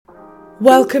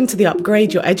Welcome to the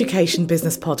Upgrade Your Education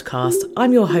Business podcast.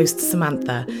 I'm your host,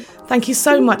 Samantha. Thank you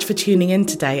so much for tuning in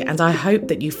today, and I hope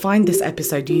that you find this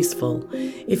episode useful.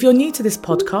 If you're new to this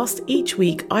podcast, each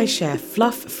week I share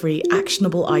fluff-free,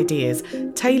 actionable ideas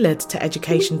tailored to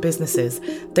education businesses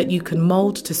that you can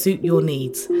mould to suit your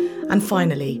needs. And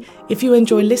finally, if you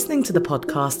enjoy listening to the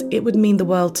podcast, it would mean the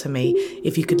world to me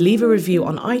if you could leave a review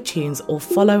on iTunes or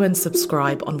follow and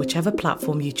subscribe on whichever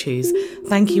platform you choose.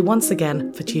 Thank you once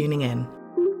again for tuning in.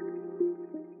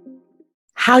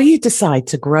 How you decide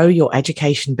to grow your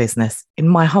education business, in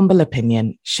my humble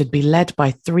opinion, should be led by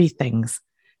three things.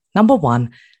 Number one,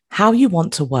 how you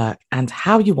want to work and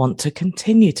how you want to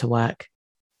continue to work.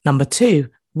 Number two,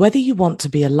 whether you want to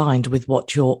be aligned with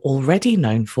what you're already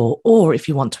known for, or if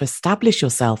you want to establish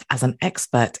yourself as an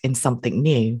expert in something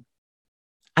new.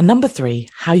 And number three,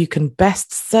 how you can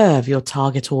best serve your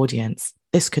target audience.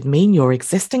 This could mean your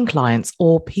existing clients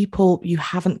or people you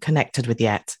haven't connected with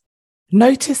yet.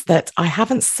 Notice that I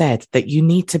haven't said that you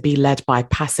need to be led by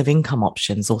passive income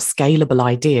options or scalable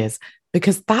ideas,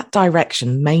 because that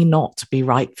direction may not be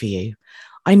right for you.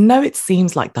 I know it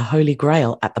seems like the holy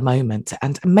grail at the moment,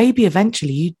 and maybe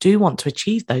eventually you do want to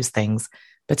achieve those things,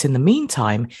 but in the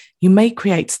meantime, you may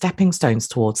create stepping stones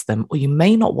towards them, or you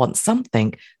may not want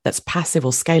something that's passive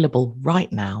or scalable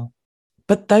right now.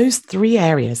 But those three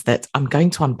areas that I'm going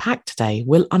to unpack today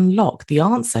will unlock the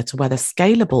answer to whether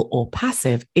scalable or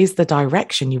passive is the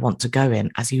direction you want to go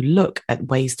in as you look at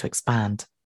ways to expand.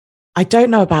 I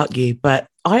don't know about you, but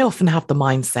I often have the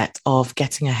mindset of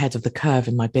getting ahead of the curve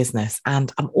in my business,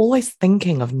 and I'm always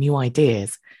thinking of new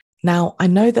ideas. Now, I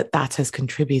know that that has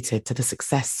contributed to the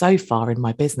success so far in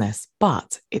my business,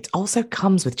 but it also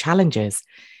comes with challenges.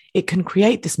 It can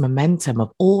create this momentum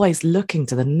of always looking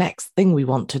to the next thing we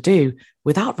want to do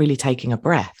without really taking a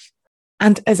breath.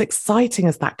 And as exciting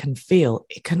as that can feel,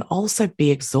 it can also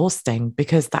be exhausting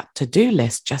because that to-do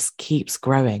list just keeps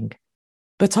growing.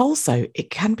 But also, it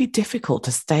can be difficult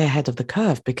to stay ahead of the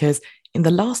curve because in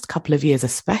the last couple of years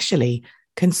especially,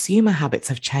 consumer habits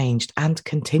have changed and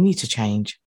continue to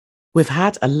change. We've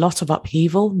had a lot of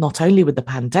upheaval, not only with the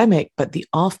pandemic, but the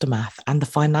aftermath and the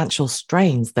financial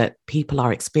strains that people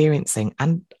are experiencing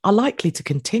and are likely to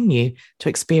continue to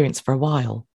experience for a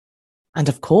while. And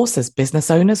of course, as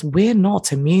business owners, we're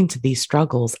not immune to these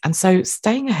struggles. And so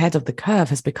staying ahead of the curve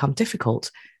has become difficult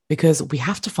because we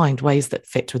have to find ways that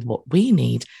fit with what we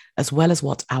need as well as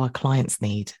what our clients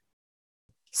need.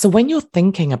 So when you're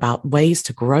thinking about ways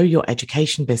to grow your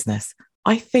education business,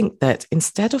 I think that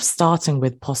instead of starting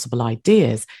with possible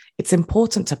ideas, it's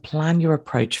important to plan your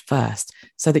approach first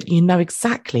so that you know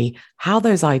exactly how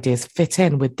those ideas fit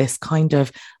in with this kind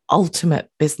of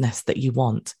ultimate business that you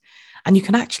want. And you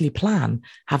can actually plan,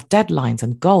 have deadlines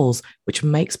and goals, which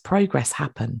makes progress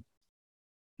happen.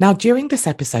 Now, during this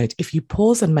episode, if you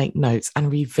pause and make notes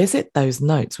and revisit those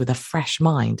notes with a fresh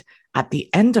mind, at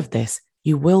the end of this,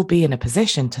 you will be in a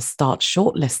position to start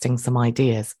shortlisting some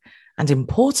ideas. And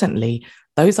importantly,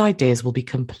 those ideas will be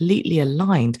completely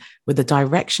aligned with the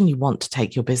direction you want to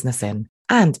take your business in,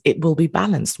 and it will be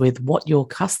balanced with what your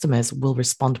customers will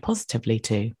respond positively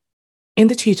to. In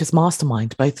the Tutors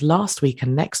Mastermind, both last week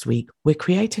and next week, we're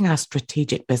creating our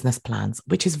strategic business plans,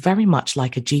 which is very much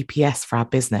like a GPS for our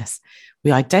business.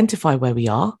 We identify where we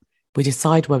are, we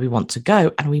decide where we want to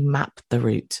go, and we map the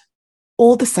route.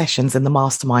 All the sessions in the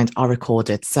mastermind are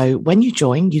recorded, so when you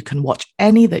join, you can watch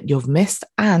any that you've missed,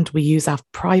 and we use our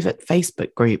private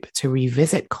Facebook group to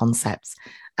revisit concepts,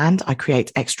 and I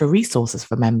create extra resources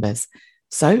for members.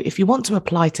 So if you want to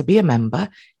apply to be a member,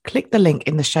 click the link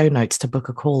in the show notes to book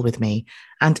a call with me,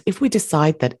 and if we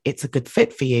decide that it's a good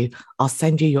fit for you, I'll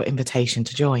send you your invitation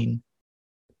to join.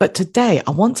 But today,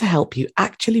 I want to help you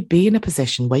actually be in a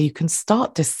position where you can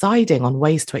start deciding on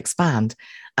ways to expand.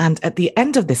 And at the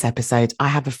end of this episode, I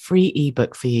have a free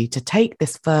ebook for you to take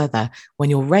this further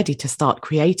when you're ready to start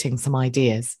creating some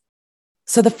ideas.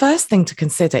 So the first thing to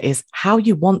consider is how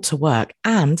you want to work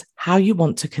and how you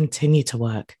want to continue to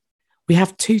work. We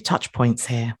have two touch points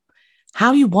here.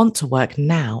 How you want to work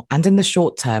now and in the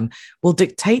short term will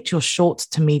dictate your short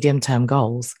to medium term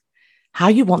goals. How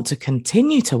you want to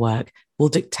continue to work will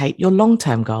dictate your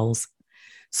long-term goals.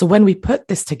 So when we put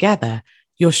this together,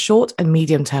 your short and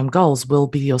medium-term goals will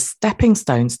be your stepping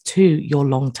stones to your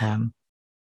long-term.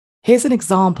 Here's an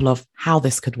example of how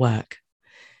this could work.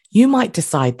 You might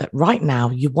decide that right now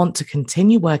you want to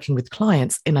continue working with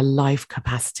clients in a live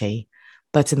capacity,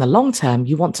 but in the long term,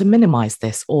 you want to minimize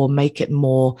this or make it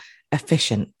more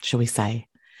efficient, shall we say.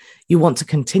 You want to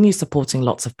continue supporting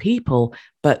lots of people,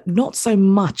 but not so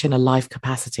much in a live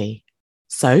capacity.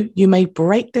 So you may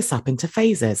break this up into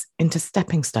phases, into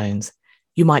stepping stones.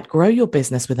 You might grow your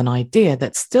business with an idea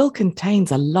that still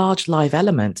contains a large live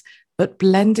element, but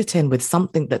blend it in with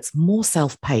something that's more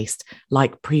self-paced,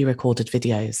 like pre-recorded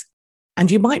videos.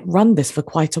 And you might run this for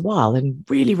quite a while and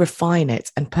really refine it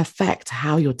and perfect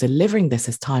how you're delivering this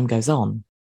as time goes on.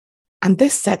 And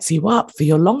this sets you up for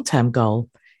your long-term goal.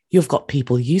 You've got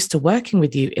people used to working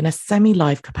with you in a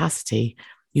semi-live capacity.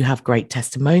 You have great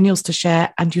testimonials to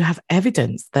share, and you have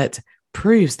evidence that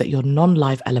proves that your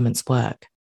non-live elements work.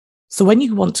 So when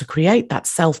you want to create that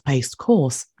self-paced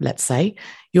course, let's say,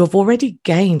 you've already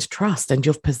gained trust and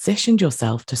you've positioned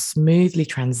yourself to smoothly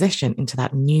transition into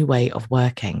that new way of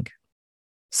working.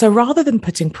 So rather than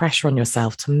putting pressure on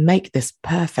yourself to make this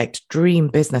perfect dream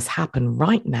business happen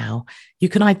right now, you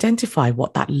can identify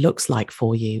what that looks like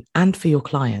for you and for your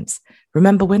clients.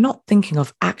 Remember, we're not thinking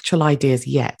of actual ideas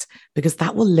yet because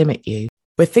that will limit you.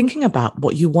 We're thinking about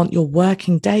what you want your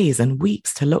working days and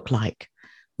weeks to look like.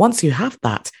 Once you have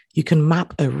that, you can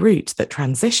map a route that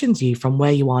transitions you from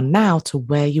where you are now to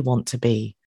where you want to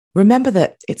be. Remember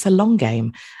that it's a long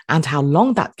game, and how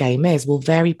long that game is will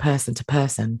vary person to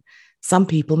person. Some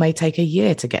people may take a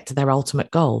year to get to their ultimate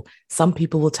goal. Some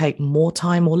people will take more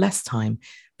time or less time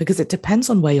because it depends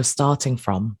on where you're starting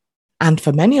from. And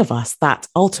for many of us, that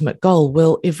ultimate goal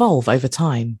will evolve over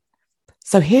time.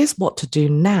 So here's what to do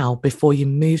now before you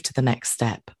move to the next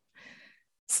step.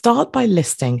 Start by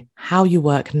listing how you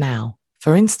work now.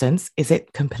 For instance, is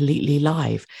it completely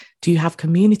live? Do you have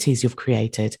communities you've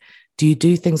created? Do you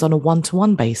do things on a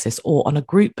one-to-one basis or on a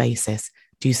group basis?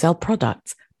 Do you sell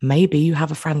products? Maybe you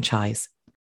have a franchise.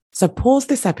 So pause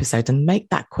this episode and make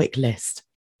that quick list.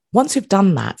 Once you've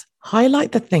done that,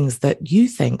 highlight the things that you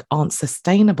think aren't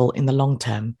sustainable in the long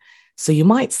term. So you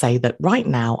might say that right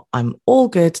now, I'm all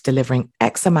good delivering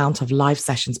X amount of live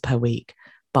sessions per week.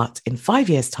 But in 5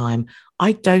 years' time,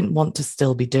 I don't want to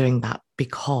still be doing that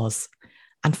because,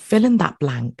 and fill in that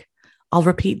blank. I'll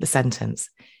repeat the sentence.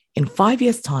 In 5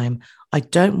 years' time, I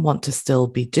don't want to still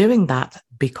be doing that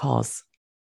because.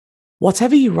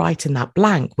 Whatever you write in that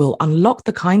blank will unlock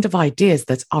the kind of ideas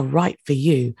that are right for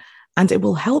you, and it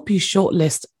will help you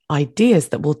shortlist ideas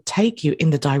that will take you in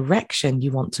the direction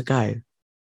you want to go.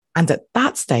 And at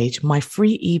that stage, my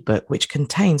free ebook, which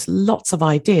contains lots of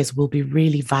ideas, will be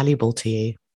really valuable to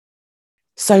you.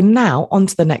 So now on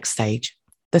to the next stage.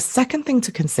 The second thing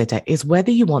to consider is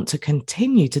whether you want to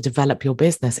continue to develop your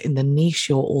business in the niche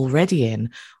you're already in,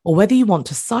 or whether you want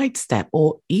to sidestep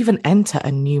or even enter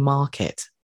a new market.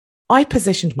 I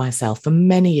positioned myself for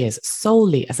many years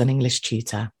solely as an English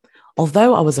tutor.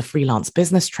 Although I was a freelance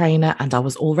business trainer and I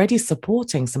was already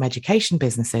supporting some education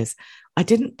businesses, I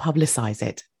didn't publicize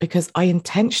it because I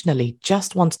intentionally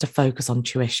just wanted to focus on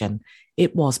tuition.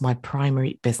 It was my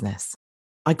primary business.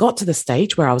 I got to the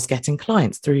stage where I was getting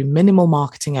clients through minimal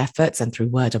marketing efforts and through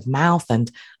word of mouth, and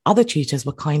other tutors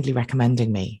were kindly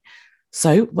recommending me.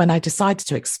 So when I decided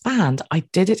to expand, I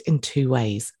did it in 2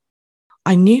 ways.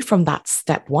 I knew from that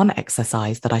step 1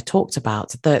 exercise that I talked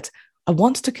about that I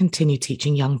wanted to continue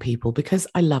teaching young people because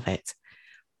I love it.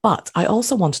 But I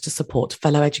also wanted to support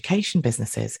fellow education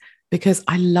businesses because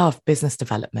I love business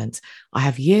development. I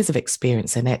have years of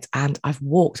experience in it and I've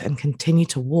walked and continue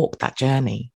to walk that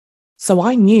journey. So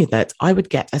I knew that I would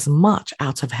get as much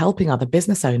out of helping other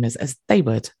business owners as they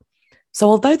would. So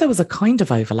although there was a kind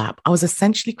of overlap, I was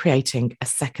essentially creating a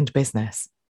second business.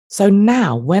 So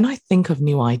now when I think of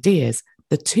new ideas,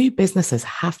 the 2 businesses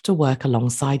have to work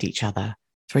alongside each other.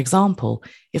 For example,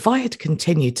 if I had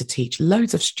continued to teach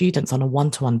loads of students on a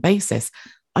one-to-one basis,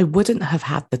 I wouldn't have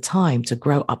had the time to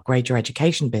grow Upgrade Your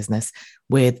Education business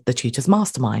with the Tutors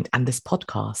Mastermind and this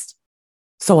podcast.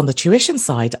 So on the tuition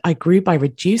side, I grew by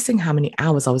reducing how many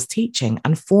hours I was teaching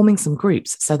and forming some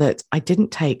groups so that I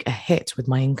didn't take a hit with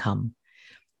my income.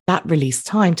 That released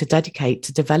time to dedicate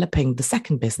to developing the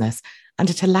second business, and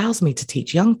it allows me to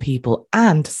teach young people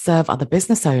and serve other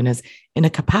business owners in a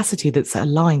capacity that's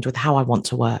aligned with how I want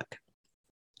to work.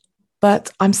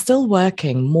 But I'm still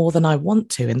working more than I want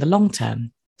to in the long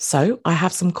term. So I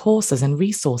have some courses and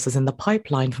resources in the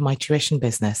pipeline for my tuition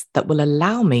business that will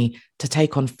allow me to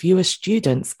take on fewer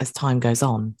students as time goes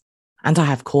on. And I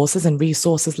have courses and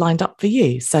resources lined up for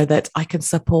you so that I can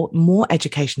support more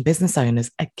education business owners,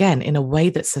 again, in a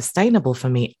way that's sustainable for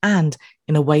me and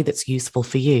in a way that's useful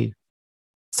for you.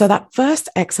 So that first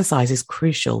exercise is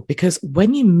crucial because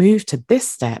when you move to this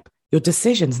step, your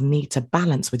decisions need to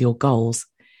balance with your goals.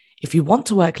 If you want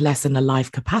to work less in a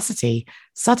live capacity,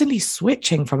 suddenly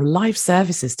switching from live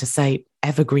services to, say,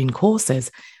 evergreen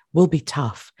courses will be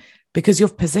tough because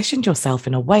you've positioned yourself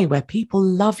in a way where people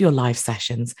love your live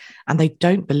sessions and they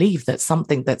don't believe that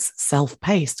something that's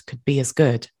self-paced could be as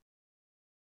good.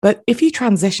 But if you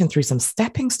transition through some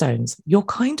stepping stones, you're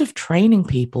kind of training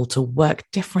people to work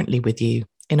differently with you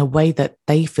in a way that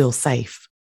they feel safe.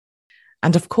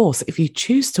 And of course, if you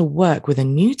choose to work with a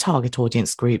new target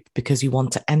audience group because you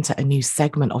want to enter a new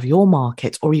segment of your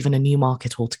market or even a new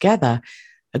market altogether,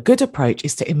 a good approach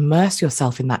is to immerse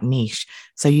yourself in that niche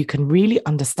so you can really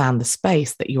understand the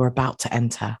space that you're about to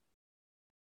enter.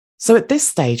 So at this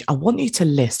stage, I want you to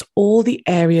list all the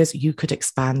areas you could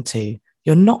expand to.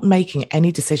 You're not making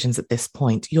any decisions at this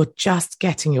point. You're just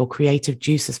getting your creative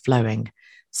juices flowing.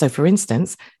 So for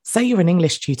instance, say you're an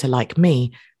English tutor like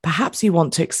me, perhaps you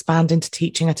want to expand into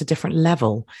teaching at a different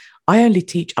level. I only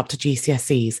teach up to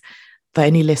GCSEs. For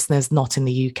any listeners not in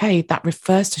the UK, that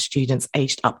refers to students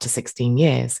aged up to 16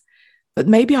 years. But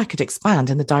maybe I could expand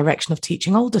in the direction of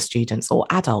teaching older students or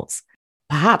adults.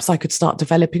 Perhaps I could start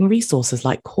developing resources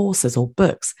like courses or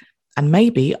books. And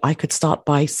maybe I could start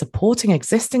by supporting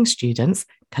existing students,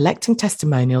 collecting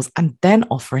testimonials, and then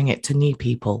offering it to new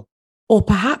people. Or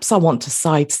perhaps I want to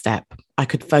sidestep. I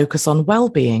could focus on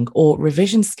well-being or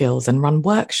revision skills and run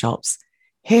workshops.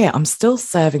 Here, I'm still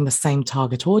serving the same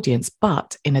target audience,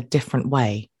 but in a different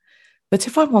way. But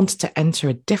if I wanted to enter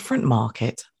a different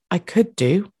market, I could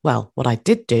what I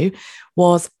did do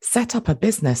was set up a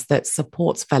business that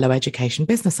supports fellow education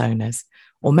business owners.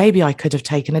 Or maybe I could have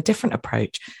taken a different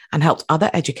approach and helped other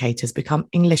educators become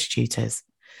English tutors.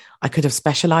 I could have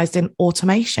specialized in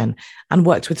automation and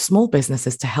worked with small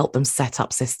businesses to help them set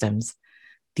up systems.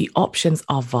 The options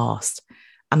are vast.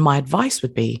 And my advice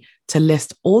would be to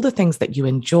list all the things that you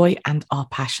enjoy and are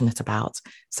passionate about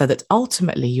so that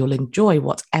ultimately you'll enjoy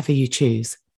whatever you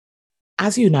choose.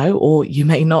 As you know, or you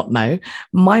may not know,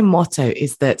 my motto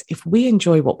is that if we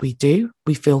enjoy what we do,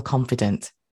 we feel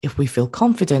confident. If we feel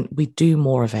confident, we do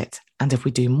more of it. And if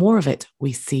we do more of it,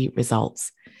 we see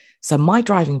results. So my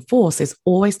driving force is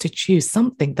always to choose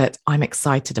something that I'm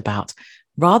excited about,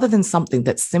 rather than something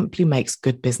that simply makes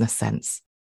good business sense.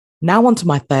 Now on to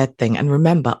my third thing. And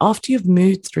remember, after you've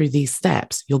moved through these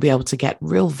steps, you'll be able to get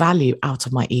real value out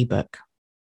of my ebook.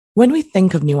 When we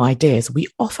think of new ideas, we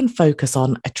often focus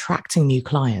on attracting new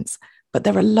clients, but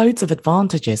there are loads of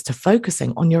advantages to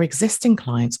focusing on your existing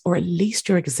clients or at least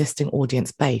your existing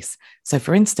audience base. So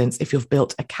for instance, if you've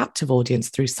built a captive audience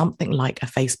through something like a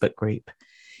Facebook group.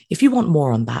 If you want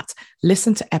more on that,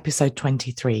 listen to episode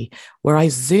 23, where I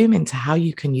zoom into how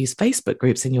you can use Facebook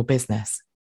groups in your business.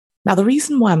 Now, the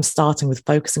reason why I'm starting with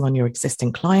focusing on your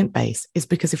existing client base is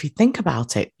because if you think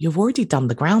about it, you've already done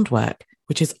the groundwork,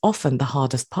 which is often the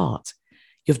hardest part.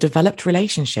 You've developed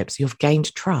relationships, you've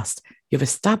gained trust, you've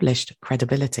established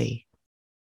credibility.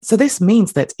 So this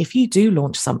means that if you do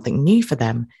launch something new for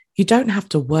them, you don't have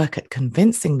to work at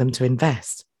convincing them to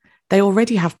invest. They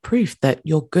already have proof that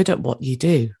you're good at what you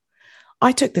do.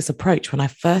 I took this approach when I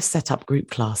first set up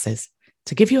group classes.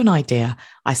 To give you an idea,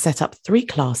 I set up 3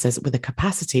 classes with a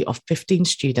capacity of 15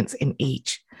 students in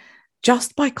each.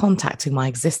 Just by contacting my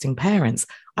existing parents,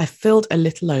 I filled a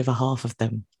little over half of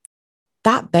them.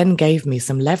 That then gave me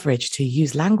some leverage to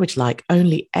use language like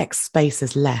only X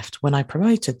spaces left when I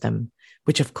promoted them,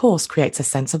 which of course creates a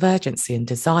sense of urgency and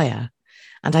desire.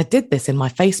 And I did this in my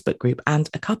Facebook group and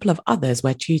a couple of others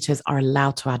where tutors are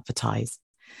allowed to advertise.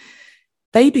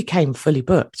 They became fully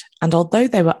booked, and although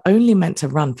they were only meant to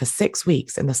run for 6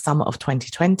 weeks in the summer of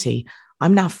 2020,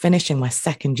 I'm now finishing my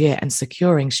 2nd year and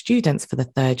securing students for the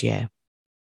 3rd year.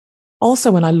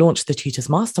 Also, when I launched the Tutors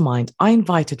Mastermind, I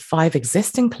invited 5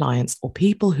 existing clients or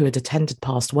people who had attended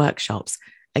past workshops.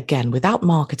 Again, without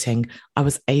marketing, I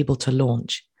was able to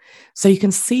launch. So you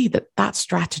can see that that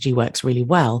strategy works really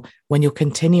well when you're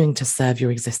continuing to serve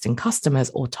your existing customers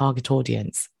or target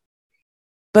audience.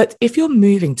 But if you're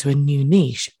moving to a new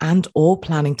niche and or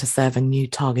planning to serve a new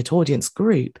target audience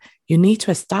group, you need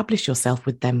to establish yourself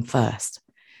with them first.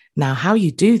 Now, how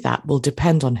you do that will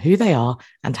depend on who they are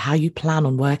and how you plan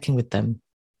on working with them.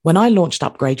 When I launched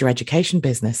Upgrade Your Education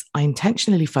Business, I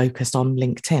intentionally focused on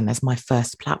LinkedIn as my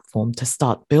first platform to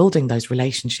start building those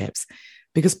relationships,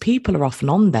 because people are often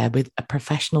on there with a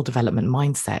professional development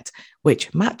mindset,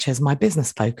 which matches my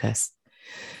business focus.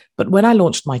 But when I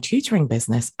launched my tutoring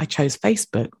business, I chose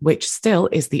Facebook, which still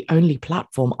is the only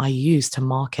platform I use to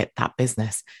market that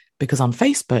business. Because on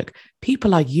Facebook,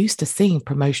 people are used to seeing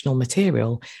promotional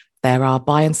material. There are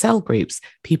buy and sell groups,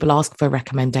 people ask for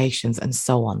recommendations, and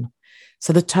so on.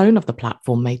 So the tone of the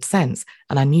platform made sense,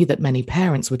 and I knew that many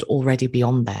parents would already be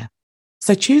on there.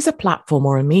 So choose a platform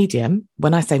or a medium.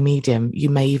 When I say medium, you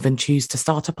may even choose to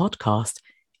start a podcast,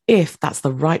 if that's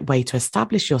the right way to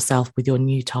establish yourself with your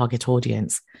new target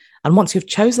audience. And once you've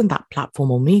chosen that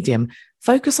platform or medium,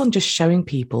 focus on just showing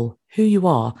people who you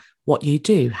are, what you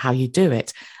do, how you do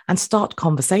it, and start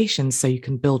conversations so you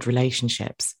can build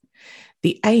relationships.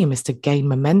 The aim is to gain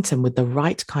momentum with the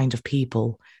right kind of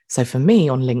people. So for me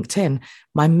on LinkedIn,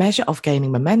 my measure of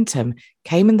gaining momentum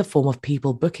came in the form of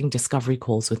people booking discovery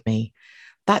calls with me.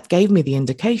 That gave me the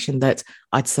indication that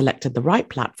I'd selected the right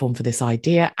platform for this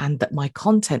idea and that my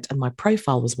content and my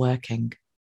profile was working.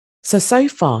 So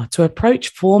far, to approach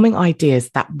forming ideas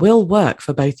that will work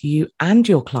for both you and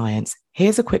your clients,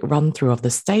 here's a quick run through of the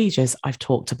stages I've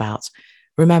talked about.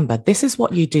 Remember, this is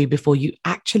what you do before you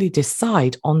actually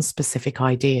decide on specific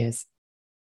ideas.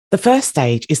 The first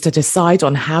stage is to decide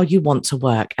on how you want to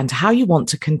work and how you want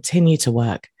to continue to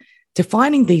work.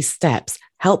 Defining these steps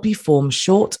help you form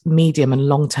short, medium, and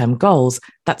long-term goals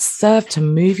that serve to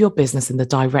move your business in the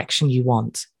direction you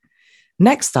want.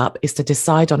 Next up is to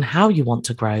decide on how you want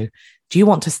to grow. Do you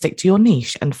want to stick to your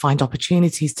niche and find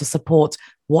opportunities to support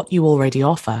what you already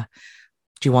offer?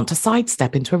 Do you want to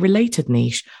sidestep into a related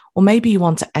niche? Or maybe you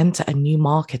want to enter a new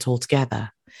market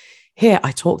altogether? Here,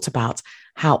 I talked about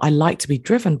how I like to be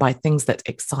driven by things that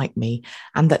excite me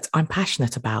and that I'm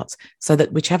passionate about, so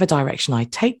that whichever direction I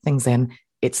take things in,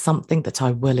 it's something that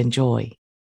I will enjoy.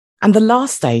 And the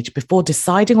last stage before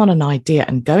deciding on an idea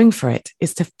and going for it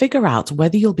is to figure out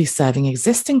whether you'll be serving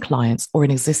existing clients or an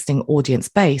existing audience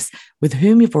base with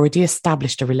whom you've already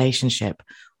established a relationship,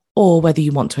 or whether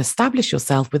you want to establish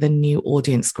yourself with a new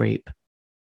audience group.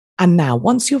 And now,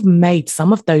 once you've made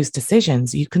some of those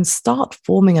decisions, you can start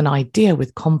forming an idea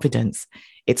with confidence.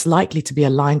 It's likely to be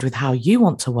aligned with how you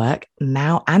want to work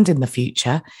now and in the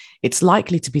future. It's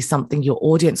likely to be something your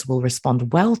audience will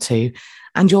respond well to,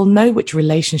 and you'll know which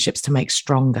relationships to make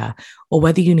stronger or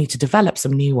whether you need to develop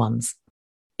some new ones.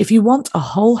 If you want a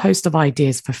whole host of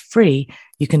ideas for free,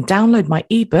 you can download my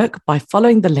ebook by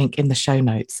following the link in the show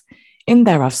notes. In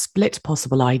there, I've split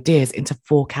possible ideas into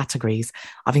 4 categories.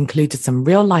 I've included some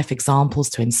real-life examples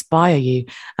to inspire you,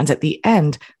 and at the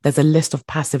end, there's a list of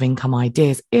passive income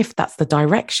ideas if that's the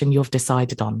direction you've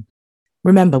decided on.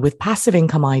 Remember, with passive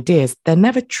income ideas, they're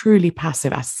never truly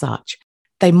passive as such.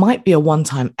 They might be a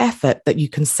one-time effort that you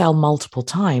can sell multiple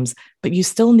times, but you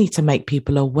still need to make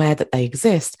people aware that they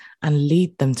exist and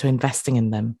lead them to investing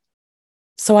in them.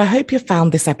 So I hope you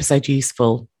found this episode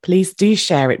useful. Please do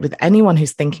share it with anyone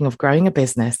who's thinking of growing a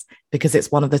business, because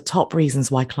it's one of the top reasons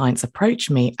why clients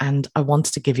approach me, and I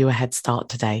wanted to give you a head start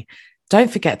today. Don't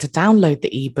forget to download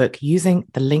the ebook using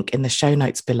the link in the show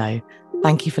notes below.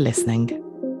 Thank you for listening.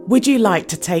 Would you like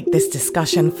to take this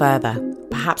discussion further?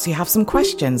 Perhaps you have some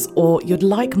questions or you'd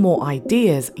like more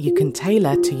ideas you can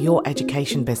tailor to your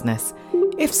education business.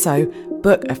 If so,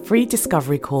 book a free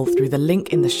discovery call through the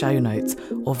link in the show notes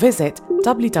or visit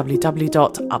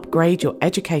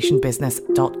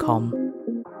www.upgradeyoureducationbusiness.com.